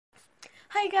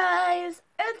Hi guys,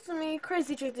 it's me,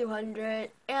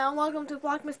 Crazy200, and welcome to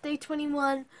Vlogmas Day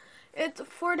 21. It's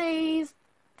 4 days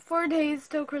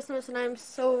till Christmas, and I'm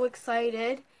so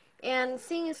excited. And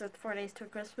seeing as it's 4 days till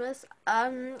Christmas,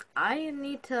 I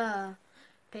need to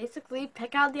basically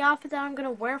pick out the outfit that I'm gonna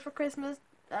wear for Christmas,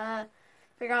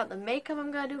 figure out the makeup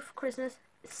I'm gonna do for Christmas.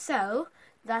 So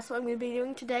that's what I'm gonna be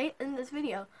doing today in this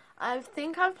video. I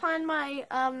think I've planned my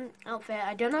outfit.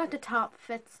 I don't know if the top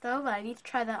fits though, but I need to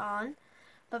try that on.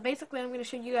 But basically, I'm going to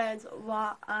show you guys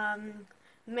what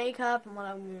makeup and what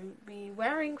I'm going to be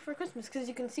wearing for Christmas. Because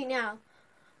you can see now,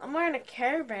 I'm wearing a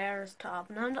Care Bears top.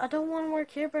 And I don't want to wear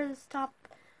Care Bears top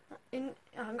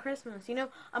on Christmas. You know,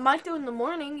 I might do it in the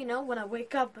morning, you know, when I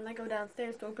wake up and I go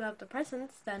downstairs to open up the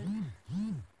presents. Then,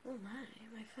 oh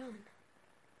my phone.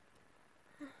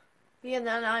 Yeah,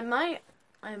 then I might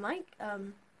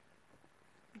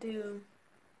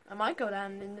go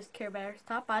down in this Care Bears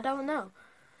top. I don't know.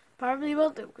 Probably will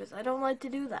do, because I don't like to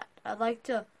do that. I like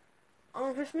to,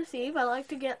 on Christmas Eve, I like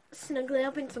to get snugly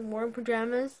up in some warm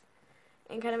pajamas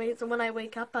and kind of make it so when I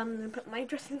wake up, I'm going to put my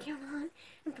dressing gown on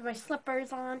and put my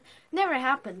slippers on. Never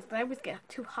happens, but I always get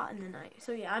too hot in the night.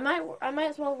 So yeah, I might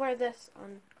as well wear this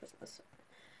on Christmas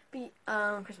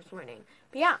morning.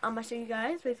 But yeah, I'm going to show you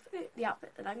guys basically the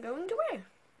outfit that I'm going to wear.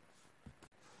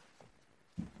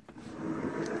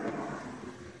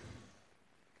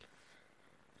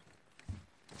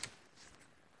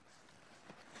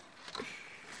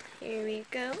 Here we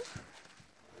go.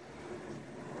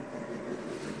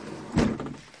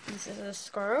 This is a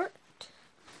skirt,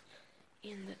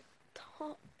 and the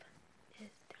top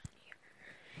is down here.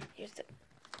 Here's the,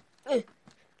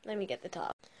 let me get the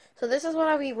top. So this is what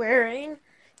I'll be wearing.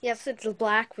 Yes, it's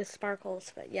black with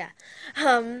sparkles, but yeah.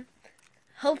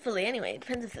 Hopefully, anyway, it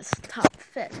depends if this top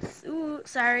fits. Ooh,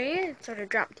 sorry, it sort of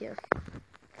dropped here.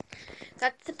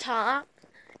 That's the top.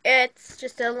 It's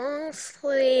just a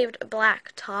long-sleeved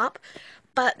black top.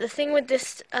 But the thing with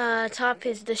this top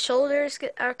is the shoulders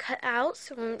are cut out,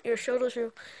 so your shoulders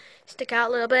will stick out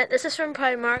a little bit. This is from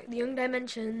Primark, the Young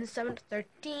Dimensions, 7 to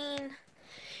 13.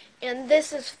 And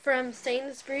this is from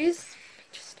Sainsbury's.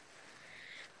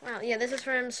 Wow, yeah, this is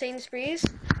from Sainsbury's.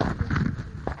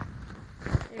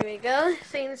 There we go,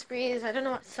 Sainsbury's. I don't know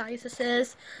what size this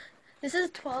is. This is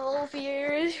 12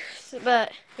 years,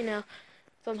 but, you know,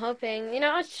 so I'm hoping, you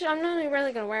know, I'm not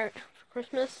really going to wear it for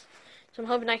Christmas. So I'm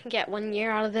hoping I can get 1 year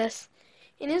out of this.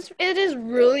 And it is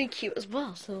really cute as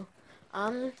well, so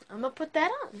I'm going to put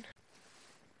that on.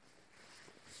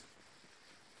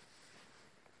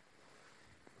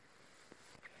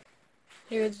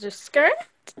 Here's the skirt.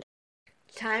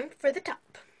 Time for the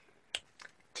top.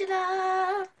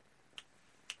 Ta-da!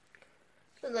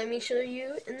 So let me show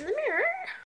you in the mirror.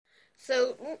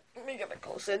 So, let me get it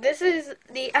closer. This is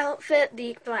the outfit,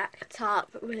 the black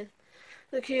top with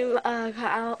the cute cut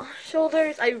out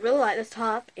shoulders. I really like this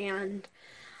top, and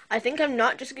I think I'm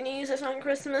not just going to use this on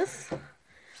Christmas.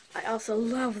 I also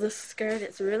love this skirt.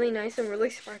 It's really nice and really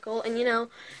sparkle. And you know,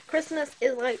 Christmas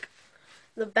is like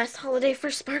the best holiday for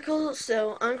sparkle.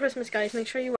 So on Christmas, guys, make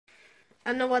sure you wear.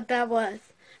 I don't know what that was.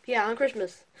 But yeah, on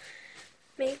Christmas,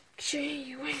 make sure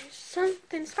you wear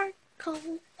something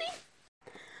sparkly.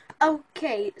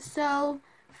 Okay, so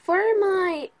for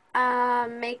my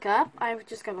makeup, I've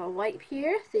just got a wipe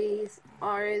here. These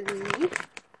are the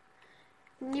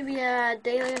Nivea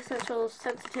Daily Essentials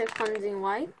Sensitive Cleansing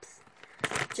Wipes.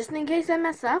 Just in case I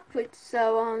mess up,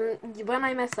 so when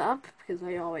I mess up, because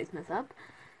I always mess up,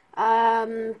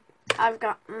 I've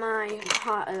got my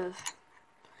pot of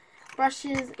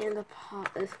brushes and the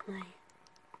pot of my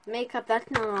makeup.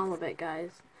 That's not all of it,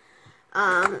 guys.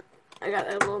 I got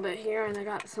a little bit here, and I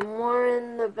got some more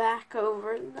in the back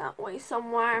over that way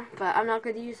somewhere, but I'm not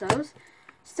going to use those.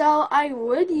 So I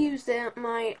would use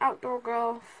my Outdoor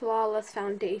Girl Flawless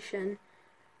Foundation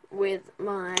with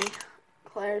my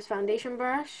Claire's foundation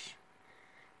brush,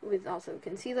 with also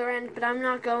concealer in, but I'm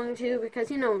not going to,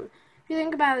 because, you know, if you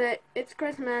think about it, it's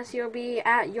Christmas, you'll be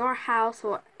at your house,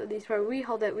 or at least where we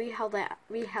hold it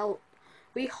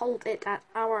at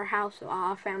our house, so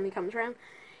our family comes around.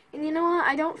 And you know what,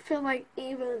 I don't feel like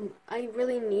even I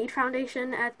really need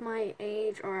foundation at my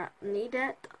age, or need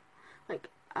it, like,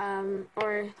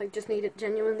 or like just need it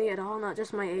genuinely at all, not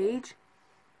just my age.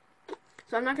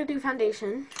 So I'm not going to do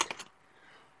foundation,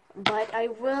 but I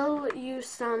will use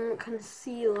some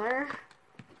concealer.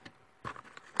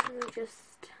 Let me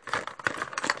just,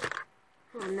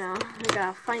 oh no, I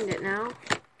gotta find it now.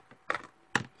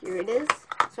 Here it is.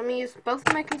 So I'm going to use both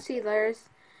of my concealers.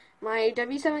 My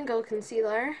W7 Go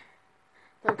concealer,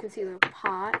 the concealer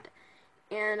pot,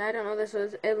 and I don't know, this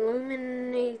was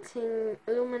Illuminating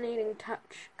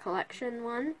Touch Collection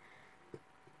one,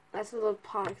 That's a little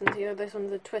pot of concealer. This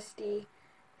one's a twisty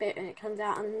bit and it comes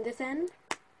out on this end.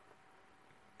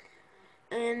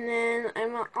 And then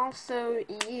I'm going to also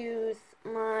use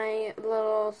my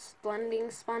little blending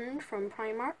sponge from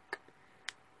Primark.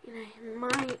 And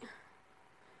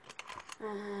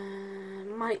I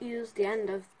might use the end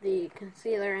of the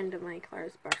concealer end of my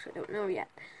Claire's brush. I don't know yet.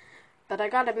 But I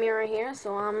got a mirror here,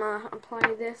 so I'm going to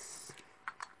apply this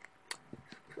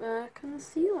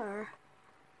concealer.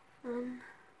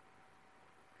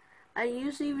 I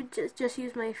usually would just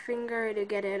use my finger to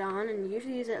get it on, and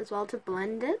usually use it as well to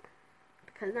blend it,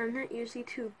 because I'm not usually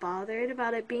too bothered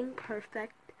about it being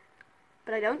perfect.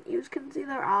 But I don't use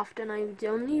concealer often. I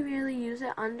only really use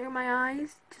it under my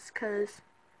eyes, just because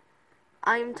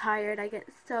I'm tired. I get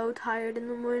so tired in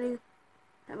the morning.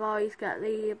 I've always got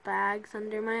the bags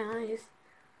under my eyes.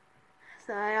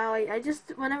 So I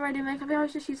just, whenever I do makeup, I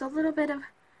always just use a little bit of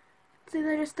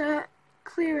concealer just to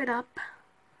clear it up.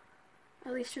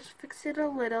 At least just fix it a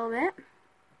little bit.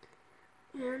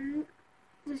 And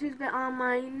just use a bit on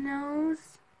my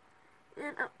nose.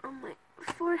 And up on my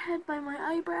forehead by my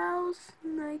eyebrows.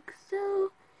 Like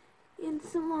so. And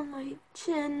some on my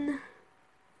chin.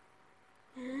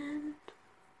 And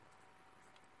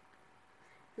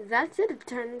that's it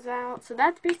turns out. So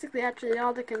that's basically actually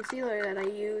all the concealer that I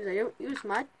use. I don't use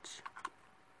much.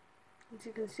 As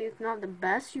you can see, it's not the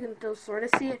best. You can still sort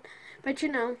of see it. But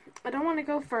you know, I don't want to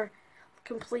go for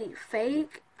complete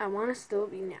fake. I want to still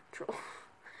be natural.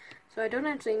 So I don't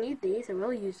actually need these. I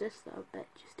will use this though, but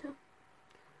just to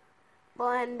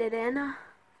blend it in.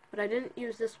 But I didn't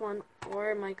use this one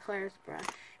or my Claire's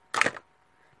brush.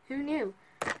 Who knew?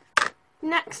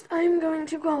 Next, I'm going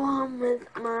to go on with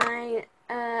my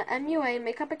MUA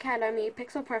Makeup Academy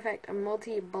Pixel Perfect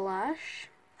Multi Blush.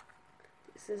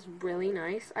 This is really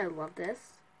nice. I love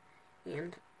this.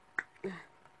 And look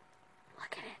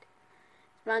at it.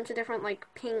 A bunch of different like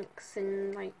pinks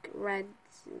and like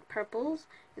reds and purples.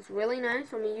 It's really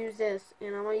nice. I'm going to use this.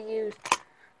 And I'm going to use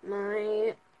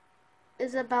my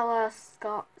Isabella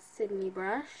Scott Sydney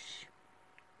brush.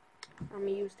 I'm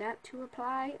going to use that to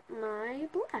apply my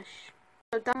blush.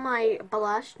 I've done my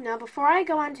blush. Now before I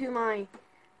go on to my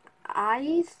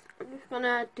eyes, I'm just going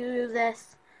to do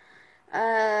this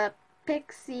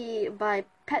Pixie by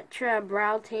Petra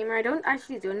Brow Tamer. I don't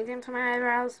actually do anything to my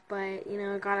eyebrows, but you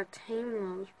know, I gotta tame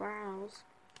those brows.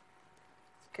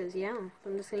 Because yeah, so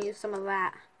I'm just going to use some of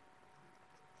that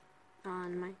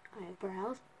on my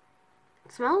eyebrows.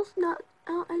 It smells not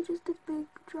out, I just did a big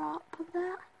drop of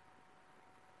that.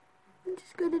 I'm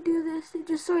just going to do this. It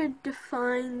just sort of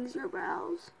defines your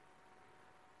brows.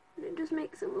 And it just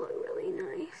makes them look really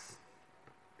nice.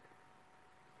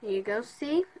 There you go,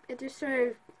 see? It just sort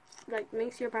of like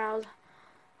makes your brows a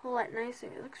whole lot nicer.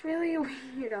 It looks really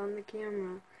weird on the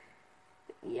camera.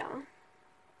 Yeah.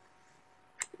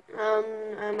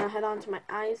 I'm gonna head on to my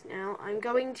eyes now. I'm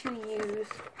going to use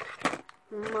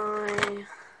my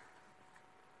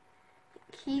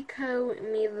Kiko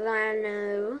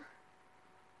Milano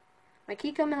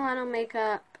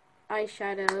makeup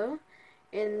eyeshadow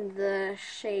in the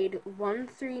shade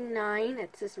 139.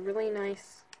 It's this really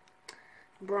nice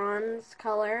bronze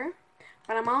color.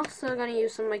 But I'm also going to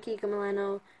use some of my Kiko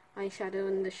Milano eyeshadow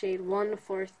in the shade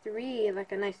 143,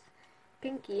 like a nice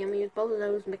pinky. I'm going to use both of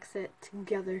those, mix it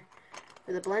together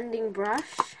with a blending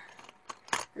brush.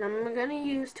 And I'm going to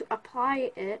use to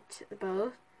apply it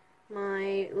both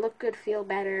my Look Good Feel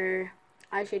Better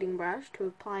eye shading brush to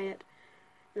apply it.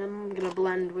 And I'm going to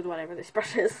blend with whatever this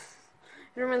brush is.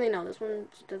 I don't really know. This one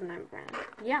doesn't have a brand.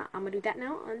 Yeah, I'm going to do that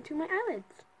now onto my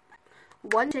eyelids.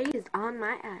 One shade is on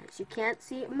my eyes. You can't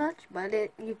see it much, but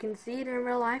you can see it in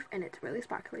real life, and it's really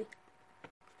sparkly.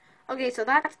 Okay, so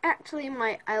that's actually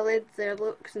my eyelids. There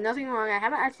looks nothing wrong. I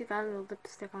haven't actually found the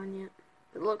lipstick on yet.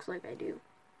 It looks like I do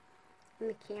in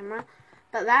the camera.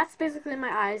 But that's basically my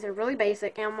eyes. They're really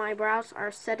basic, and my brows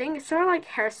are setting. It's sort of like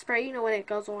hairspray, you know, when it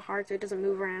goes all hard so it doesn't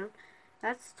move around.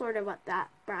 That's sort of what that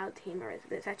brow tamer is.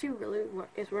 It's actually really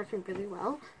working really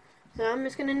well. So I'm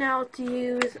just gonna now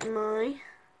use my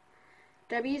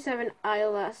W7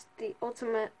 Eyelash, the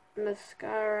ultimate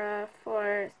mascara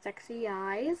for sexy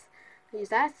eyes. I use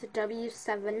that. It's a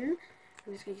W7.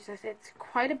 I'm just gonna use that. It's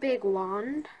quite a big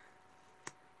wand.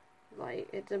 Like,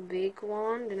 it's a big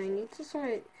wand, and I need to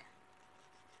sort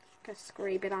of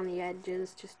scrape it on the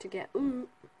edges just to get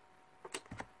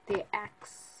the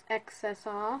excess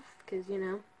off, because you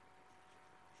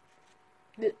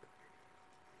know,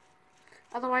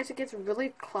 otherwise it gets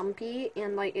really clumpy,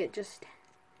 and like it just,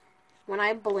 when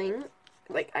I blink,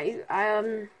 like you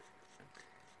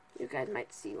guys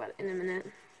might see what in a minute.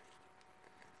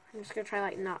 I'm just gonna try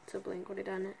like not to blink when I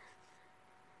done it.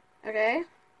 Okay,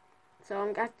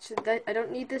 So I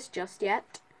don't need this just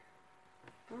yet.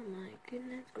 Oh my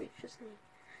goodness gracious me.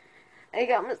 I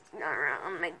got mascara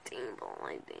on my table,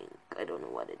 I think. I don't know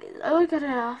what it is. I got it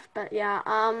off, but yeah,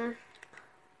 I'm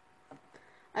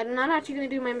not actually going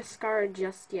to do my mascara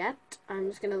just yet. I'm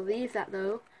just going to leave that,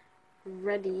 though,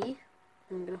 ready.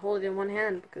 I'm going to hold it in one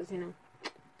hand because, you know,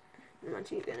 I'm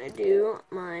actually going to do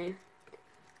my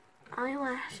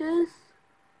eyelashes.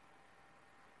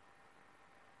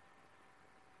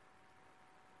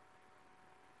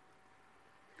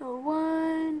 So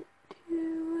 1,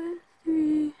 2,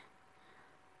 3,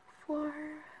 4,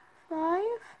 5.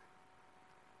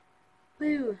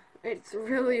 Ooh, it's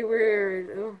really weird.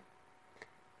 Oh.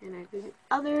 And I do the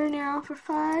other now for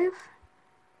 5.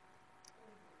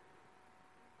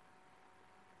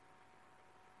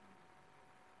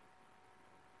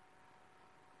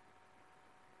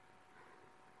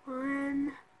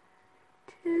 One,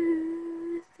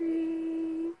 2,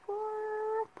 3, 4,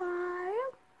 5.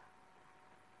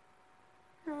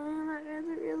 Oh, that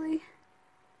doesn't really.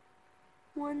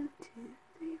 1, 2,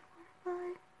 3, 4,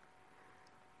 5.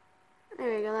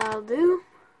 There we go, that'll do.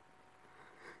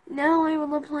 Now I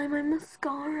will apply my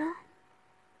mascara.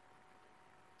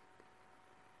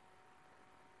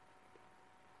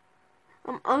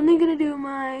 I'm only gonna do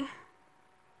my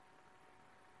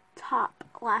top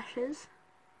lashes.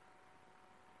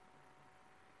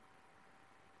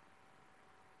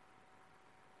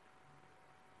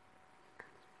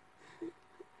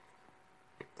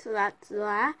 So that's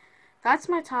that. That's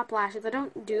my top lashes. I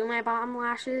don't do my bottom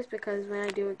lashes because when I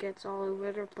do it gets all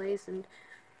over the place and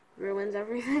ruins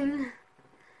everything.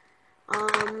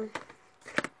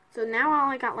 So now all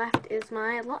I got left is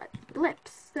my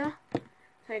lips. So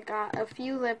I got a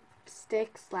few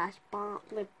lipsticks slash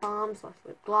lip balm slash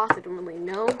lip gloss. I don't really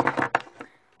know.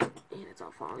 And it's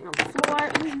all falling on the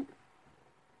floor.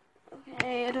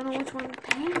 Okay, I don't know which one to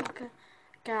pick.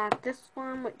 Got this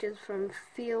one, which is from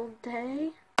Field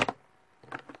Day.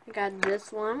 I got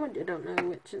this one, which I don't know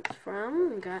which it's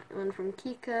from. I got one from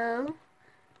Kiko.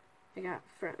 I got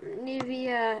from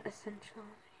Nivea Essential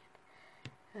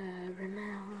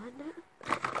Rimmel.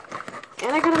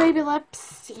 And I got a baby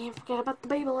lips. You can't forget about the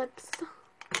baby lips.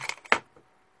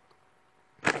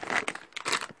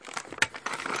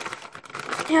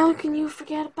 How can you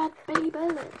forget about baby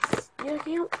lips? You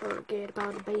can't forget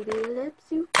about the baby lips.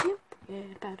 You can't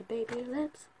forget about the baby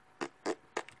lips.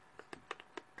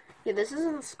 Yeah, this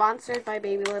isn't sponsored by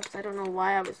Baby Lips. I don't know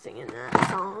why I was singing that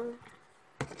song.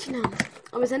 But, you know,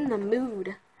 I was in the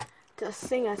mood to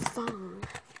sing a song.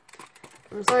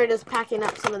 I'm sorry just packing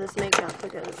up some of this makeup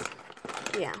because,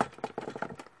 yeah,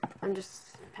 I'm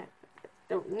just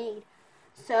don't need.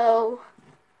 So,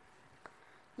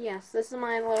 yes, this is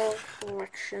my little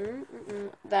collection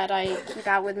that I keep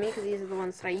out with me because these are the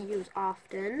ones that I use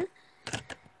often.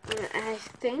 And I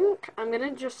think I'm going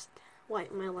to just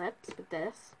wipe my lips with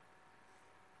this.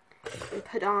 And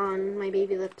put on my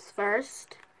baby lips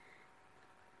first.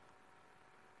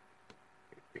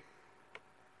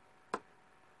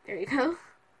 There you go.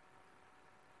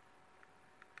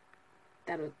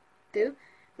 That'll do.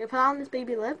 I'm gonna put on this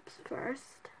baby lips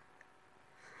first.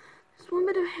 Just one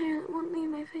bit of hair that won't leave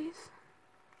my face.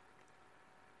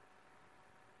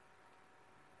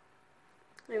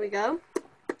 There we go.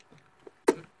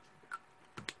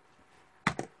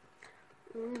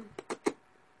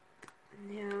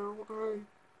 Now,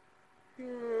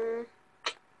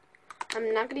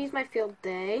 I'm not gonna use my Field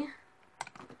Day.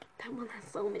 That one has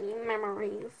so many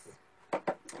memories.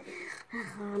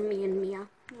 Me and Mia.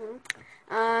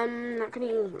 I'm not gonna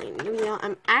use my Nivea.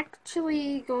 I'm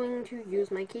actually going to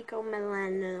use my Kiko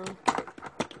Milano.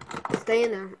 Stay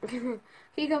in there.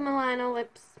 Kiko Milano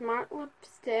Smart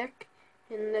Lipstick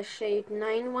in the shade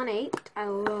 918. I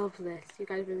love this. You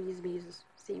guys really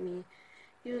see me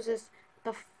use this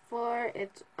before.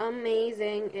 It's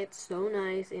amazing. It's so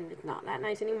nice, and it's not that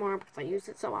nice anymore because I use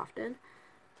it so often.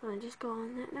 So I just go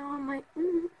on that now on my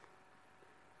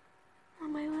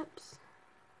lips.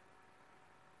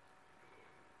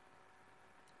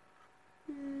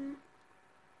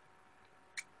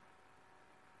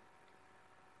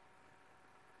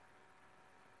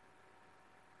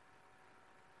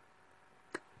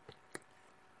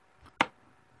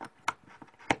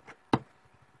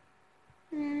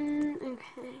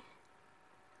 Okay.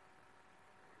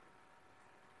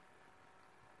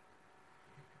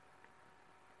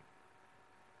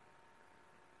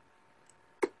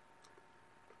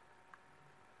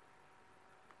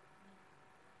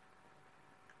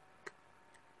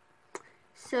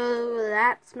 So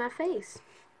that's my face.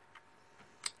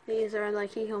 These are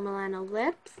like Kiko Milano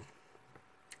lips.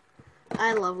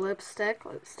 I love lipstick.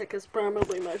 Lipstick is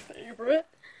probably my favorite.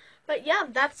 But yeah,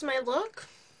 that's my look.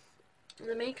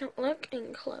 The makeup look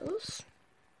in close.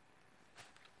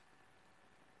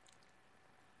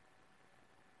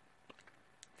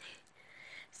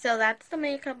 So that's the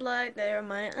makeup look. There are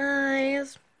my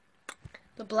eyes.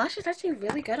 The blush is actually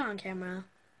really good on camera.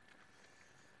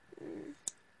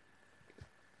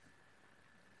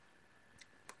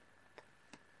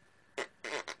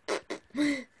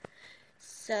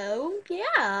 So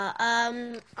yeah.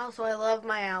 Also I love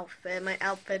my outfit. My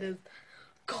outfit is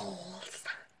gold.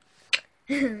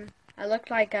 I look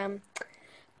like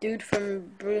dude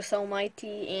from Bruce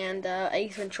Almighty and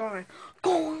Ace Ventura.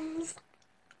 Goals.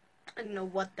 I don't know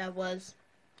what that was.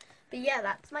 But yeah,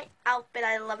 that's my outfit.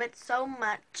 I love it so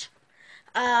much.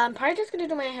 I'm probably just gonna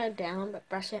do my hair down, but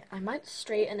brush it. I might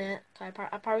straighten it. So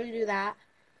I'll probably do that.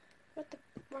 What the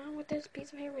wrong with this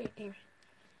piece of hair right here?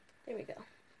 There we go.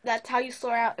 That's how you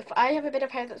sort out. If I have a bit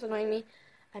of hair that's annoying me,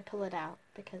 I pull it out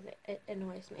because it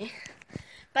annoys me.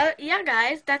 But yeah,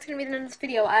 guys, that's gonna be the end of this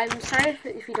video. I'm sorry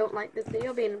if you don't like this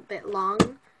video being a bit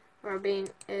long or being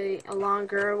a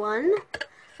longer one.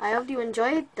 I hope you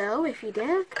enjoyed, though. If you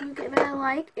did, can you give it a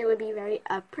like? It would be very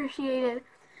appreciated.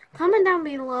 Comment down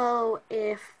below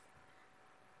if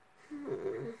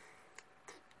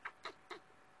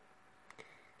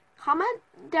comment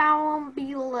down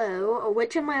below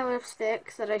which of my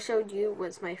lipsticks that I showed you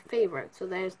was my favorite. So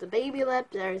there's the baby lip,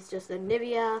 there's just the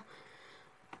Nivea,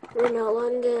 Bruno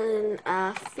London,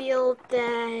 Field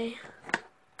Day,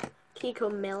 Kiko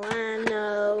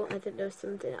Milano. I think there's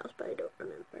something else, but I don't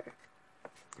remember.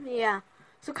 Yeah.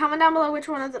 So comment down below which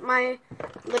one is my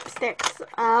lipsticks.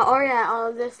 Or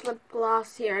yeah, this lip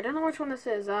gloss here. I don't know which one this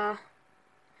is.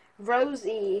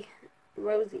 Rosy.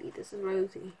 This is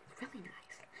Rosy. It's really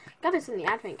nice. Got this in the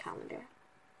advent calendar.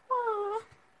 Aww.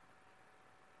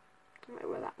 I might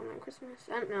wear that one on Christmas.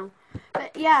 I don't know.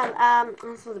 But yeah,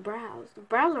 also the brows. The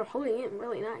brows are holding in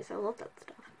really nice. I love that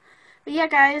stuff. But yeah,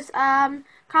 guys, comment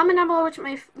down below which of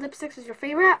my lipsticks is your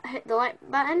favorite. Hit the like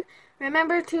button.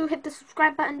 Remember to hit the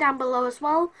subscribe button down below as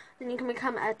well. Then you can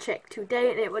become a chick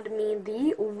today, and it would mean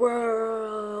the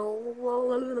world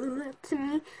to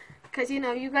me. Because, you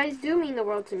know, you guys do mean the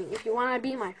world to me if you want to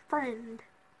be my friend.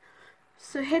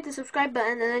 So hit the subscribe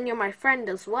button, and then you're my friend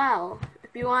as well.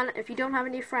 If you don't have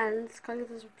any friends, click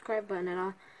the subscribe button,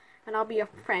 and I'll be your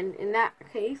friend. In that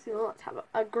case, you know, let's have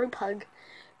a group hug.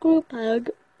 Group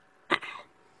hug.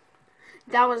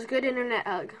 That was good internet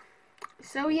hug.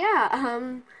 So yeah,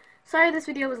 sorry this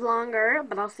video was longer,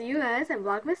 but I'll see you guys in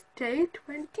Vlogmas Day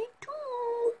 22.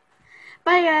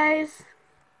 Bye guys.